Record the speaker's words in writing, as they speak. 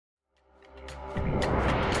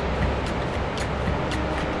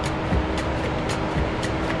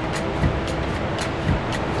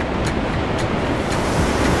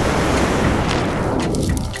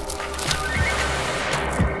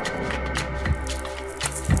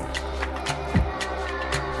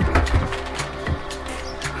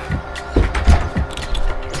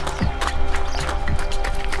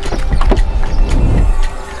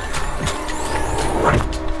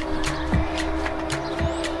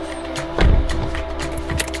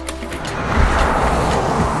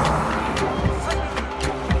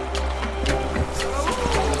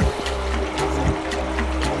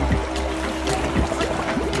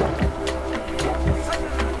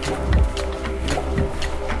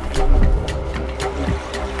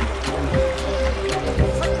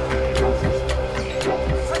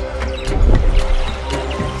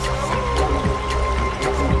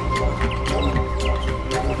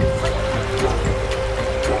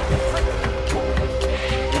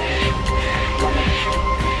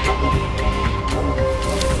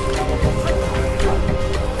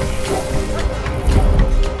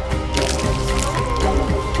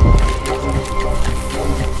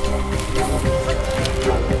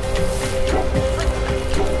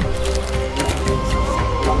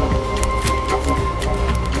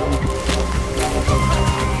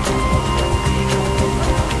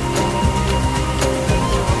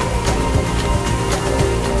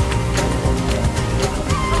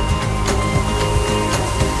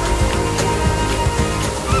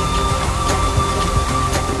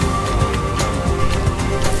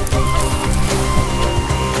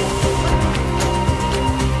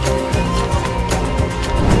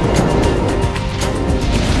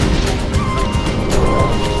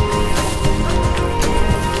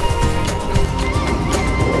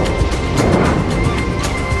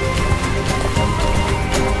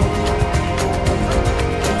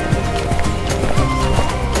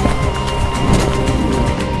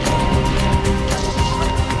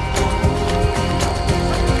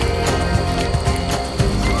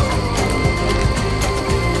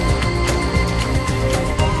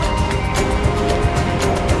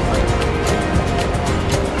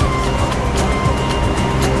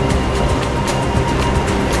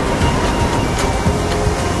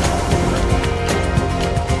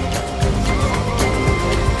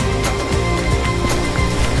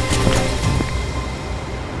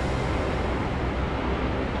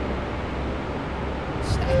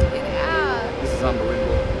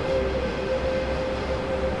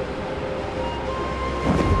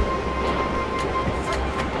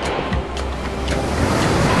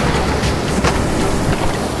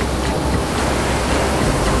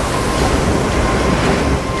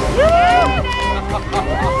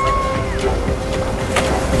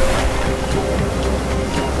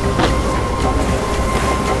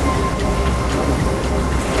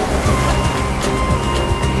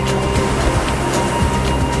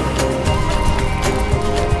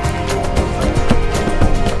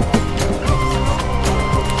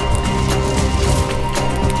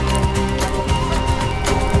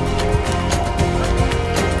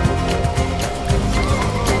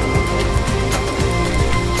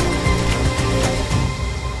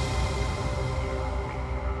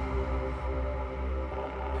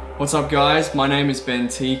What's up guys, my name is Ben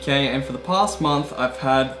TK and for the past month I've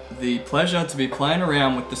had the pleasure to be playing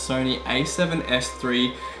around with the Sony A7S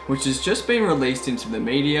III, which has just been released into the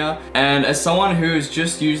media. And as someone who's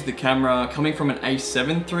just used the camera coming from an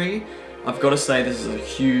A7 III, I've got to say this is a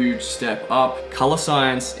huge step up. Color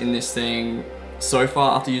science in this thing so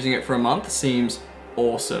far after using it for a month seems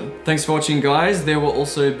awesome. Thanks for watching guys. There will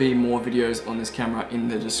also be more videos on this camera in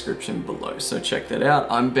the description below, so check that out.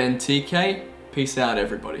 I'm Ben TK. Peace out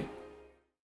everybody.